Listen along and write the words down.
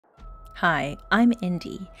Hi, I'm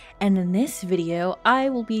Indy, and in this video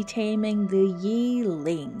I will be taming the Yi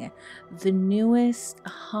Ling, the newest,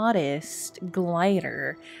 hottest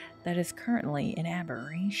glider that is currently in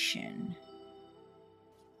Aberration.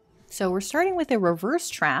 So we're starting with a reverse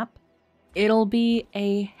trap. It'll be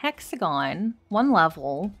a hexagon, one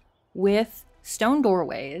level, with stone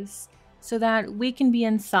doorways, so that we can be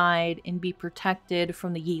inside and be protected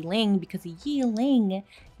from the Yi Ling, because the Yi Ling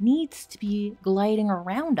needs to be gliding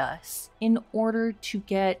around us in order to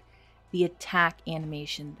get the attack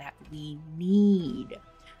animation that we need.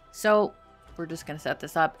 So we're just going to set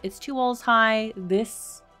this up. It's 2 walls high.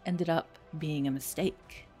 This ended up being a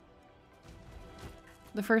mistake.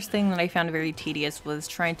 The first thing that I found very tedious was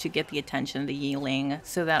trying to get the attention of the Yi Ling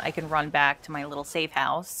so that I can run back to my little safe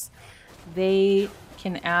house. They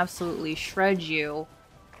can absolutely shred you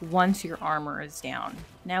once your armor is down.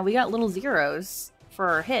 Now, we got little zeros for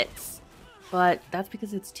our hits, but that's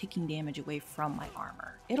because it's taking damage away from my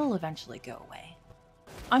armor. It'll eventually go away.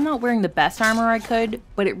 I'm not wearing the best armor I could,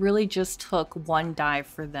 but it really just took one dive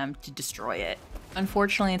for them to destroy it.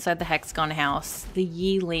 Unfortunately, inside the hexagon house, the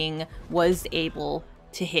Yi Ling was able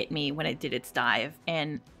to hit me when it did its dive,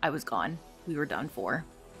 and I was gone. We were done for.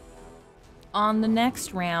 On the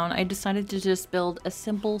next round, I decided to just build a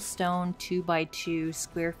simple stone 2x2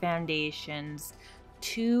 square foundations,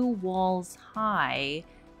 2 walls high.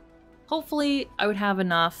 Hopefully, I would have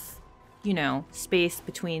enough, space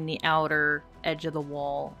between the outer edge of the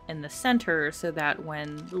wall and the center so that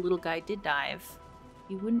when the little guy did dive,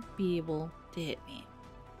 he wouldn't be able to hit me.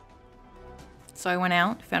 So I went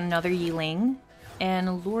out, found another Yi Ling,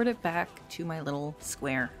 and lured it back to my little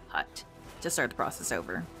square hut to start the process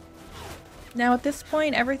over. Now at this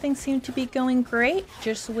point, everything seemed to be going great.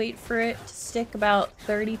 Just wait for it to stick about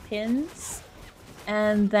 30 pins,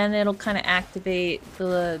 and then it'll kind of activate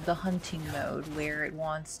the hunting mode where it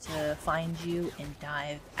wants to find you and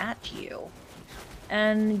dive at you.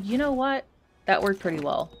 And you know what? That worked pretty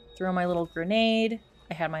well. Throw my little grenade.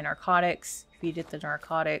 I had my narcotics. Feed it the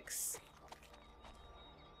narcotics.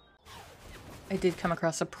 I did come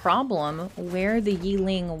across a problem where the Yi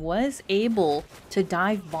Ling was able to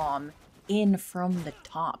dive bomb in from the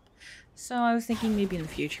top. So I was thinking maybe in the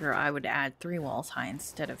future I would add 3 walls high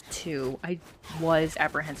instead of 2. I was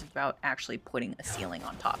apprehensive about actually putting a ceiling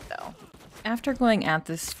on top though. After going at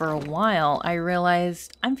this for a while, I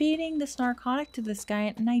realized I'm feeding this narcotic to this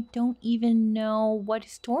guy and I don't even know what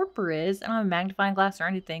his torpor is. I don't have a magnifying glass or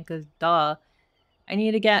anything because duh. I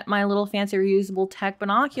need to get my little fancy reusable tech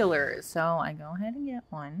binoculars. So I go ahead and get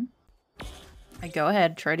one. I go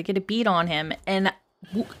ahead, try to get a bead on him, and I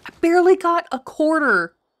barely got a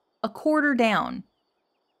quarter down.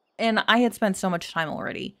 And I had spent so much time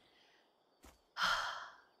already.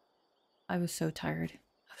 I was so tired.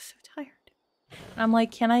 And I'm like,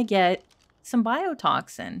 can I get some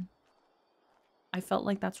biotoxin? I felt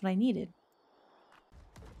like that's what I needed.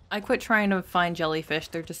 I quit trying to find jellyfish.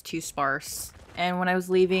 They're just too sparse. And when I was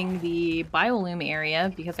leaving the biolume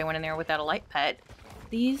area, because I went in there without a light pet,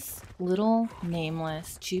 these little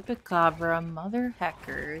nameless chupacabra mother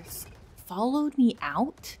heckers followed me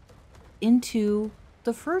out into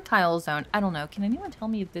the fertile zone. I don't know. Can anyone tell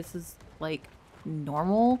me if this is like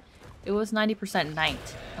normal? It was 90%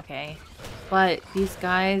 night, okay? But these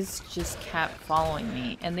guys just kept following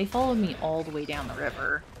me, and they followed me all the way down the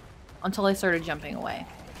river until I started jumping away.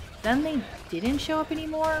 Then they didn't show up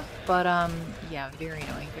anymore, but yeah, very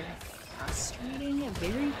annoying, very frustrating,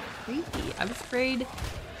 very creepy. I was afraid,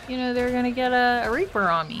 they were gonna get a Reaper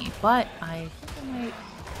on me, but I think I might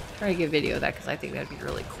try to get a video of that because I think that'd be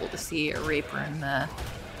really cool to see a Reaper in the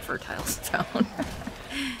fertile zone.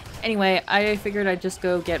 Anyway, I figured I'd just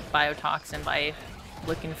go get biotoxin by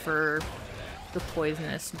looking for the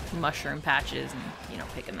poisonous mushroom patches and,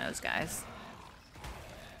 picking those guys.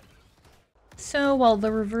 So while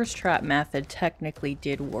the reverse trap method technically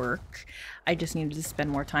did work, I just needed to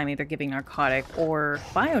spend more time either giving narcotic or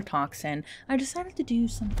biotoxin. I decided to do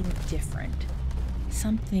something different,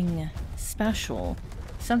 something special,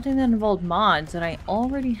 something that involved mods that I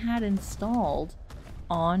already had installed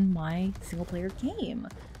on my single player game.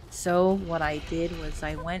 So what I did was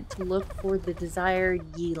I went to look for the desired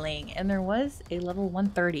Yi Ling, and there was a level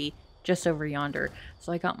 130 just over yonder.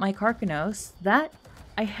 So I got my Carcanos that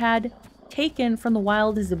I had taken from the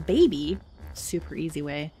wild as a baby. Super easy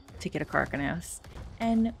way to get a Carcanos.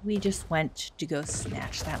 And we just went to go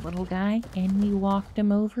snatch that little guy, and we walked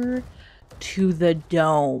him over to the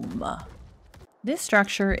dome. This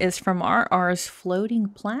structure is from RR's floating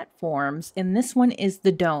platforms, and this one is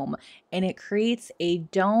the dome. And it creates a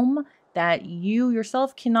dome that you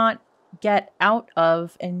yourself cannot get out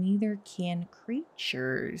of, and neither can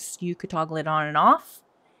creatures. You could toggle it on and off,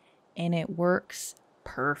 and it works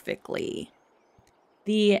perfectly.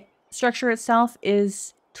 The structure itself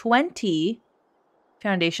is 20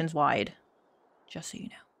 foundations wide, just so you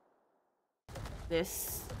know.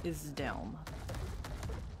 This is the dome.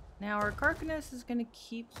 Now our Carcanus is gonna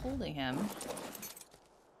keep holding him.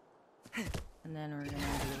 And then we're gonna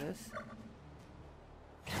do this.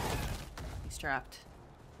 He's trapped.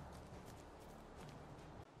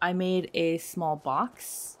 I made a small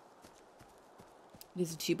box. It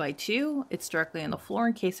is a 2x2. It's directly on the floor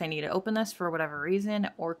in case I need to open this for whatever reason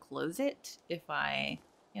or close it if I,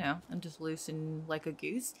 you know, I'm just loose and like a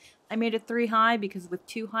goose. I made it 3 high because with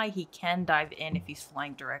 2 high, he can dive in if he's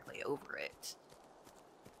flying directly over it,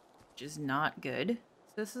 which is not good.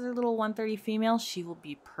 So this is a little 130 female. She will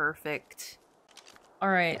be perfect. All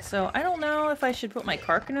right, so I don't know if I should put my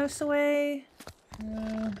Carcanos away.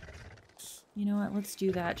 You know what? Let's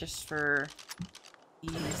do that just for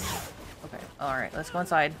ease. Okay. All right. Let's go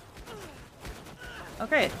inside.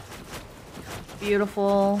 Okay.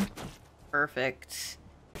 Beautiful. Perfect.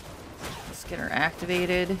 Let's get her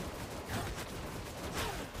activated.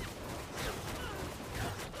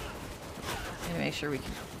 Gonna make sure we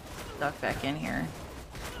can duck back in here.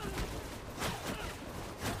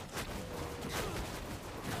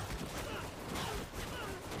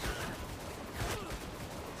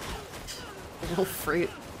 Little fruit.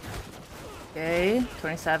 Okay,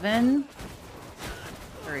 27.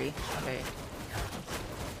 3. Okay.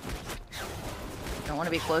 Don't want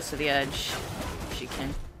to be close to the edge. She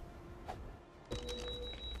can.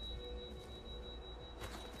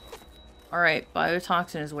 Alright,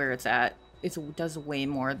 biotoxin is where it's at. It does way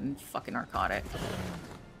more than fucking narcotic.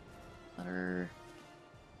 Let her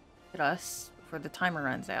hit us before the timer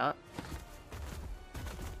runs out.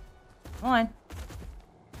 Come on.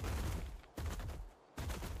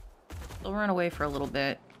 They'll run away for a little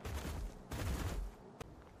bit.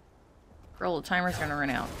 Girl, the timer's gonna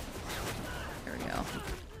run out. There we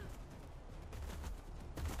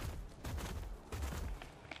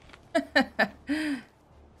go.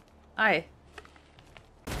 Hi.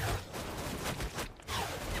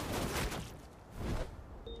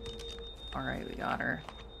 Alright, we got her.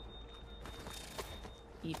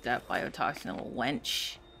 Eat that biotoxin, little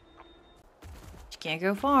wench. She can't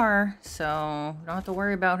go far, so we don't have to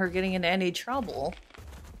worry about her getting into any trouble.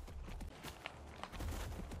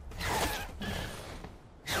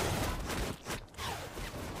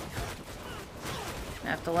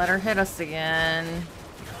 Have to let her hit us again.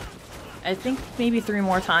 I think maybe 3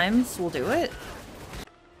 more times will do it.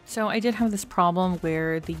 So I did have this problem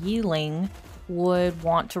where the Yi Ling would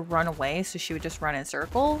want to run away, so she would just run in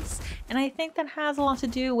circles. And I think that has a lot to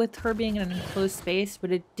do with her being in an enclosed space,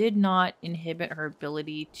 but it did not inhibit her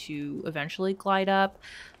ability to eventually glide up.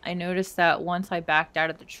 I noticed that once I backed out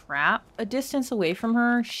of the trap, a distance away from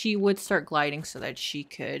her, she would start gliding so that she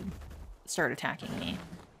could start attacking me.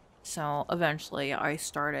 So eventually I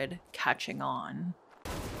started catching on.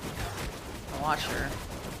 Watch her.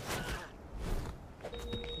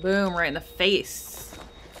 Boom, right in the face.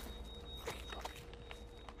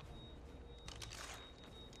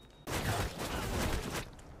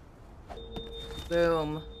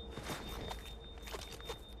 Boom.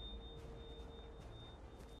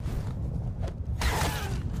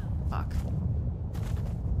 Fuck.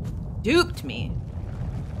 Duped me.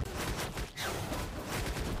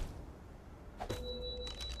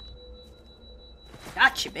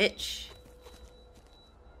 Gotcha, bitch.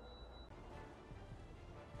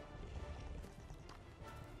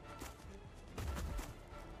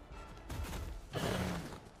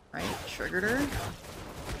 Right, triggered her.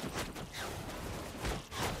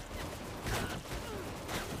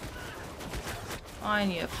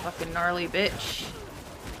 Fine, you fucking gnarly bitch.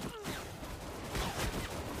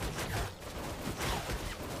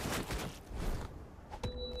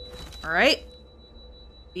 Alright.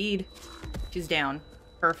 Feed. She's down.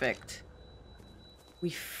 Perfect.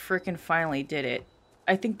 We frickin' finally did it.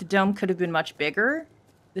 I think the dome could have been much bigger.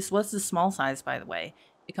 This was the small size, by the way.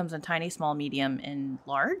 It comes in tiny, small, medium, and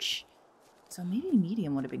large. So maybe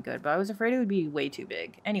medium would have been good, but I was afraid it would be way too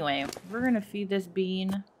big. Anyway, we're gonna feed this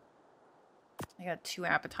bean. I got 2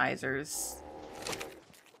 appetizers.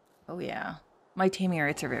 Oh yeah. My taming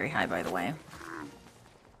rates are very high, by the way.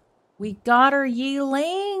 We got her Yi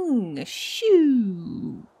Ling!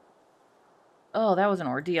 Shoo! Oh, that was an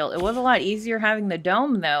ordeal. It was a lot easier having the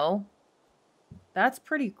dome, though. That's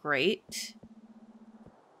pretty great.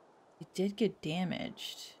 It did get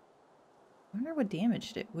damaged. I wonder what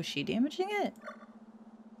damaged it. Was she damaging it?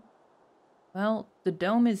 Well, the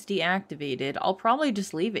dome is deactivated. I'll probably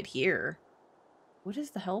just leave it here. What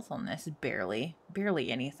is the health on this? Barely.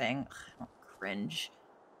 Barely anything. Ugh, I don't cringe.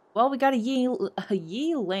 Well, we got a Yi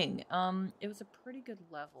Ling. It was a pretty good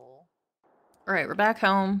level. Alright, we're back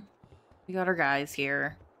home. We got our guys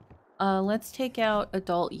here. Let's take out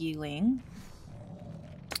adult Yi Ling.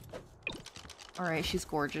 Alright, she's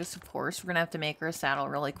gorgeous, of course. We're gonna have to make her a saddle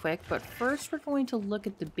really quick. But first, we're going to look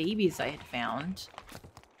at the babies I had found.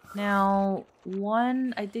 Now,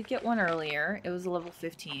 I did get one earlier. It was a level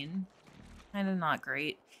 15. Kind of not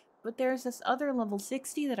great. But there's this other level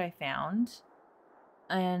 60 that I found.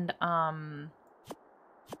 And,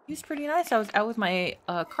 he was pretty nice. I was out with my,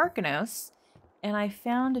 Carcanos. And I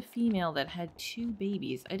found a female that had 2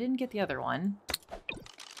 babies. I didn't get the other one.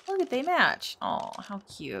 Look at, they match. Oh, how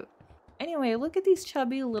cute. Anyway, look at these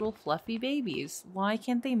chubby little fluffy babies. Why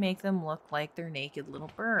can't they make them look like they're naked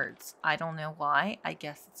little birds? I don't know why. I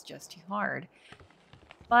guess it's just too hard.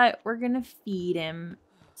 But we're gonna feed him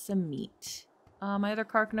some meat. My other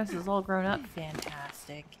Carcanos is all grown up.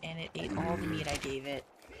 Fantastic. And it ate all the meat I gave it.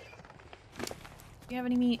 Do you have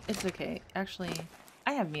any meat? It's okay. Actually,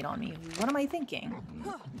 I have meat on me. What am I thinking?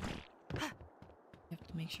 We have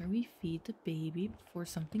to make sure we feed the baby before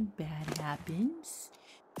something bad happens.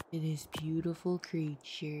 It is beautiful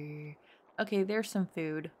creature. Okay, there's some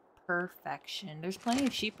food. Perfection. There's plenty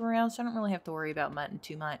of sheep around, so I don't really have to worry about mutton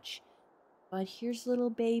too much. But here's little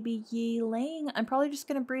baby Yi Ling. I'm probably just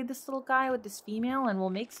going to breed this little guy with this female, and we'll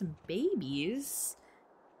make some babies.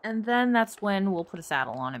 And then that's when we'll put a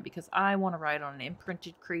saddle on him, because I want to ride on an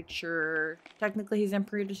imprinted creature. Technically he's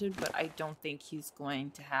imprinted, but I don't think he's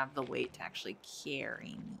going to have the weight to actually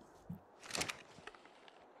carry me.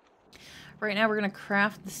 Right now we're going to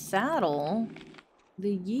craft the saddle.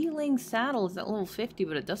 The Yi Ling saddle is at level 50,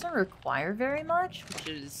 but it doesn't require very much, which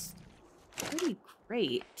is pretty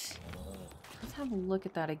great. Let's have a look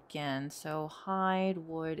at that again. So hide,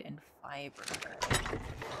 wood, and fiber.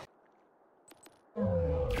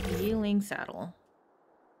 Yi Ling saddle.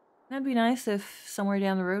 That'd be nice if somewhere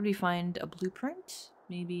down the road we find a blueprint.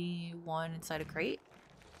 Maybe one inside a crate.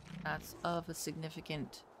 That's of a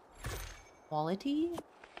significant quality.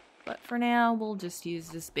 But for now, we'll just use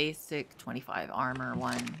this basic 25 armor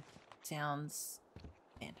one. Sounds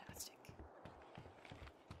fantastic.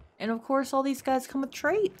 And of course, all these guys come with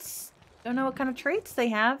traits. Don't know what kind of traits they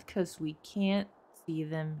have because we can't see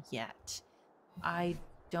them yet. I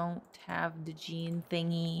don't have the gene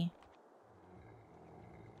thingy.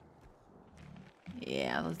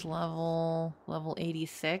 Yeah, that's level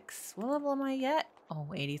 86. What level am I yet?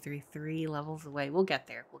 Oh, 83, 3 levels away. We'll get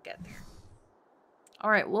there. We'll get there.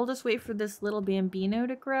 Alright, we'll just wait for this little bambino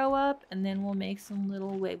to grow up, and then we'll make some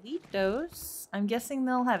little huevitos. I'm guessing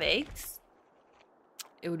they'll have eggs.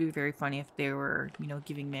 It would be very funny if they were, you know,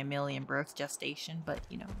 giving mammalian birth gestation, but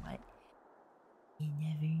you know what? You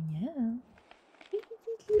never know.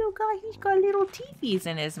 This little guy, he's got little teethies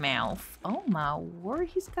in his mouth. Oh my word,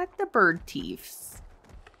 he's got the bird teeth.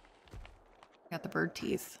 Got the bird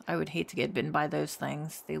teeth. I would hate to get bitten by those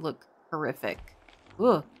things. They look horrific.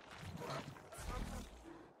 Ugh.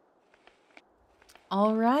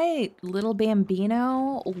 Alright, little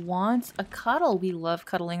bambino wants a cuddle. We love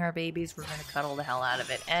cuddling our babies. We're going to cuddle the hell out of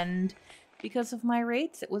it. And because of my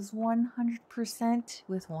rates, it was 100%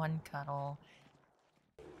 with 1 cuddle.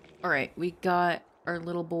 Alright, we got our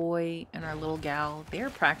little boy and our little gal. They're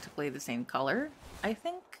practically the same color, I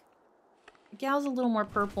think. The gal's a little more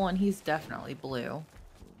purple and he's definitely blue.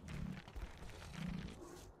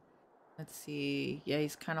 Let's see. Yeah,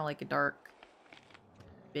 he's kind of like a dark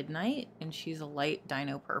midnight, and she's a light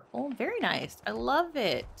dino purple. Very nice. I love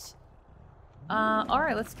it.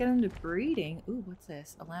 Alright, let's get into breeding. Ooh, what's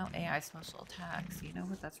this? Allow AI special attacks. You know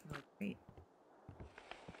what? That's really great.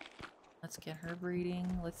 Let's get her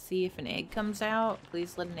breeding. Let's see if an egg comes out.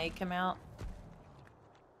 Please let an egg come out.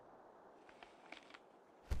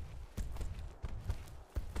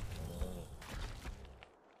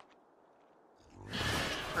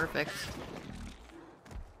 Perfect.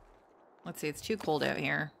 Let's see, it's too cold out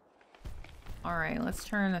here. Alright, let's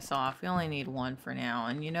turn this off. We only need 1 for now.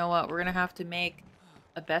 And you know what? We're gonna have to make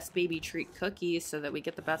a best baby treat cookie so that we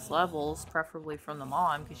get the best levels, preferably from the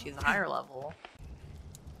mom, because she's a higher level.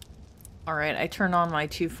 Alright, I turned on my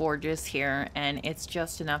 2 forges here, and it's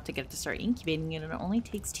just enough to get it to start incubating, and it only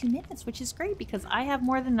takes 2 minutes, which is great, because I have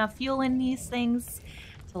more than enough fuel in these things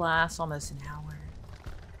to last almost an hour.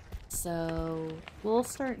 So, we'll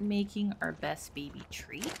start making our best baby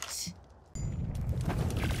treat.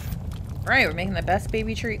 Right, we're making the best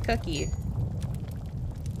baby treat cookie.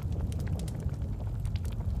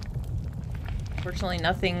 Fortunately,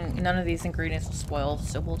 none of these ingredients will spoil,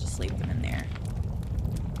 so we'll just leave them in there.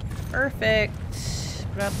 Perfect.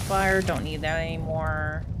 Put out the fire. Don't need that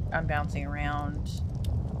anymore. I'm bouncing around.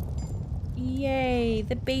 Yay,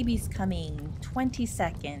 the baby's coming. 20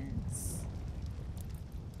 seconds.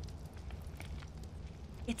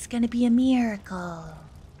 It's gonna be a miracle.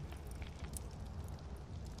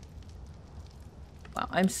 Wow,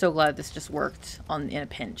 I'm so glad this just worked in a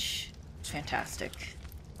pinch. It's fantastic.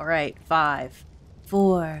 All right, 5,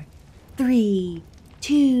 4, 3,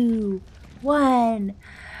 2, 1.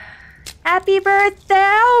 Happy birthday!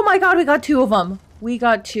 Oh my god, we got 2 of them. We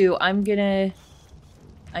got 2. I'm gonna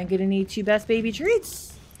need 2 best baby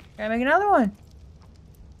treats. Can I make another one?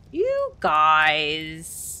 You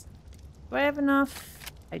guys. Do I have enough?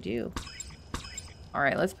 I do. All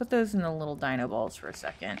right, let's put those in the little dino balls for a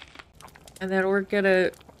second. And then we're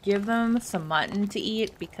gonna give them some mutton to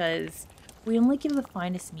eat because we only give the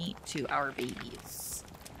finest meat to our babies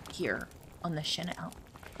here on the channel.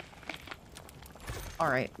 All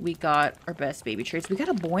right, we got our best baby treats. We got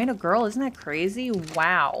a boy and a girl. Isn't that crazy?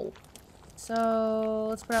 Wow. So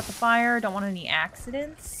let's put out the fire. Don't want any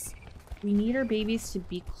accidents. We need our babies to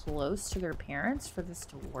be close to their parents for this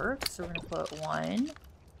to work. So we're gonna put 1.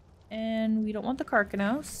 And we don't want the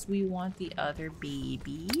carcanos. We want the other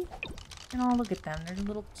baby. And oh, look at them. They're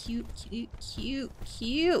little cute.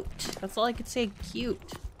 That's all I could say,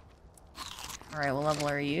 cute. All right, what level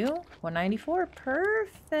are you? 194.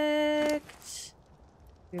 Perfect.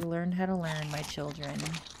 We learned how to learn, my children.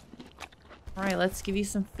 All right, let's give you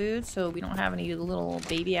some food so we don't have any little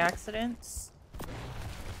baby accidents.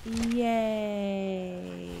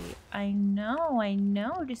 Yay. I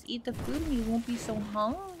know. Just eat the food and you won't be so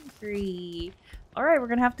hungry. All right, we're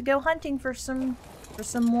gonna have to go hunting for some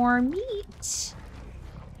more meat.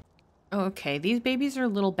 Okay, these babies are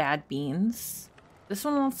little bad beans. This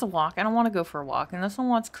one wants to walk. I don't want to go for a walk. And this one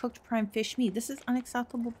wants cooked prime fish meat. This is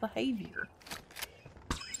unacceptable behavior.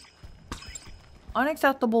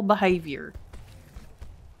 Unacceptable behavior.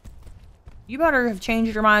 You better have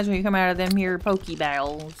changed your minds when you come out of them here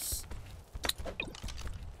Pokeballs.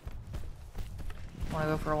 Wanna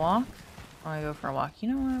go for a walk? Wanna go for a walk? You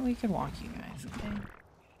know what? We can walk, you guys, okay?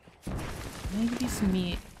 I need to give you some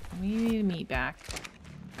meat. I need the meat back.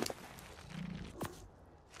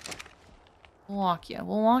 We'll walk you.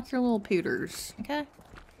 We'll walk your little pooters, okay?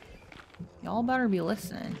 Y'all better be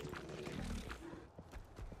listening.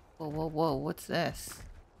 Whoa, what's this?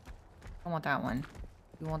 I want that one.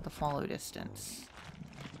 We want the follow distance.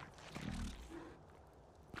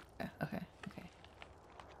 Okay.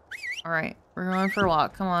 Alright, we're going for a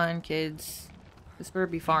walk. Come on, kids. This better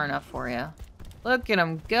be far enough for you. Look at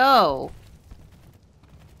him go!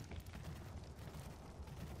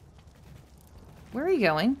 Where are you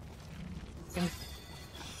going?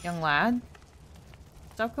 Young lad?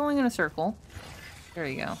 Stop going in a circle. There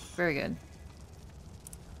you go. Very good.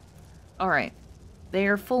 Alright. They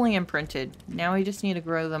are fully imprinted. Now we just need to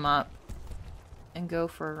grow them up and go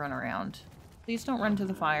for a run around. Please don't run to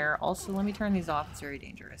the fire. Also, let me turn these off. It's very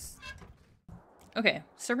dangerous. Okay,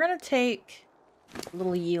 so we're gonna take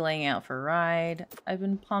little Yi Ling out for a ride. I've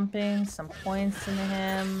been pumping some points into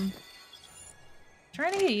him.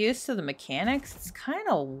 Trying to get used to the mechanics. It's kind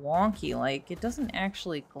of wonky. Like, it doesn't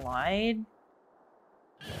actually glide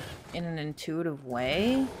in an intuitive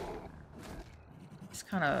way. It's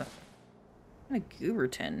kind of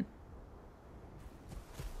gooberton.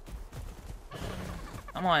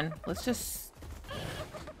 Come on, let's just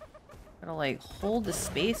gotta like hold the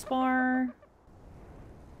space bar.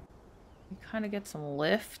 You kind of get some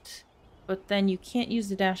lift, but then you can't use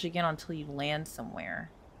the dash again until you land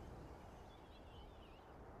somewhere.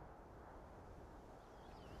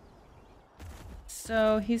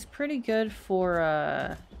 So he's pretty good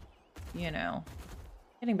for you know,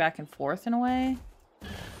 getting back and forth in a way.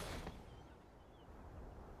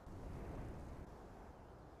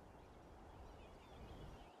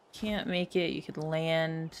 Can't make it, you could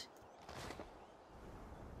land.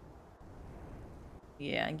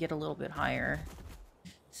 Yeah, and get a little bit higher.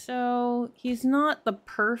 So he's not the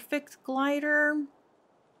perfect glider,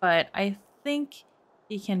 but I think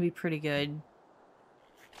he can be pretty good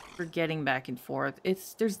for getting back and forth.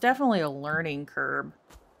 There's definitely a learning curve.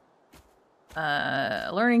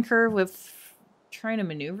 A learning curve with trying to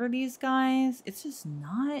maneuver these guys. It's just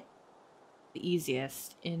not the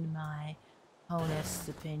easiest in my honest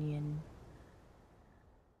opinion.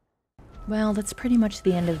 Well, that's pretty much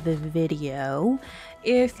the end of the video.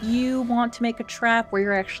 If you want to make a trap where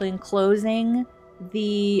you're actually enclosing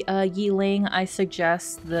the Yi Ling, I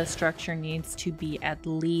suggest the structure needs to be at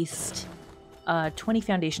least 20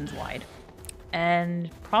 foundations wide. and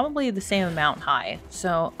probably the same amount high.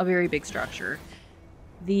 So a very big structure.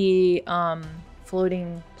 The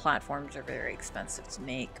floating platforms are very expensive to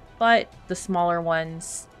make, but the smaller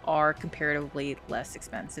ones are comparatively less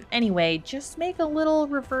expensive. Anyway, just make a little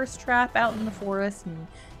reverse trap out in the forest and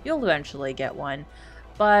you'll eventually get one.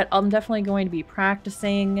 But I'm definitely going to be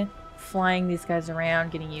practicing flying these guys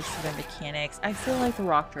around, getting used to their mechanics. I feel like the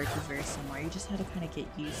rock droids is very similar. You just had to kind of get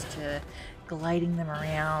used to gliding them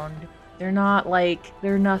around. They're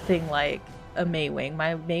nothing like a Maywing.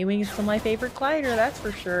 My Maywing is still my favorite glider, that's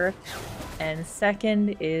for sure. And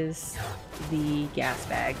second is the gas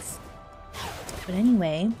bags. But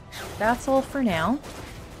anyway, that's all for now.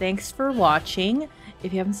 Thanks for watching.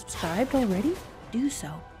 If you haven't subscribed already, do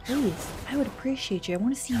so. Please, I would appreciate you. I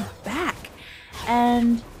want to see you back.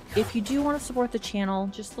 And if you do want to support the channel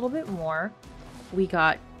just a little bit more, we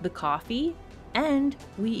got the coffee, and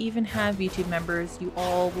we even have YouTube members. You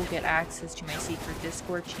all will get access to my secret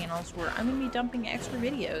Discord channels where I'm going to be dumping extra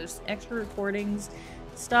videos, extra recordings,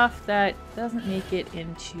 stuff that doesn't make it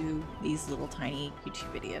into these little tiny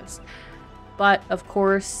YouTube videos. But of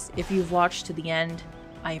course, if you've watched to the end,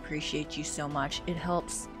 I appreciate you so much. It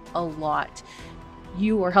helps a lot.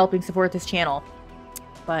 You are helping support this channel.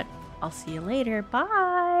 But I'll see you later. Bye!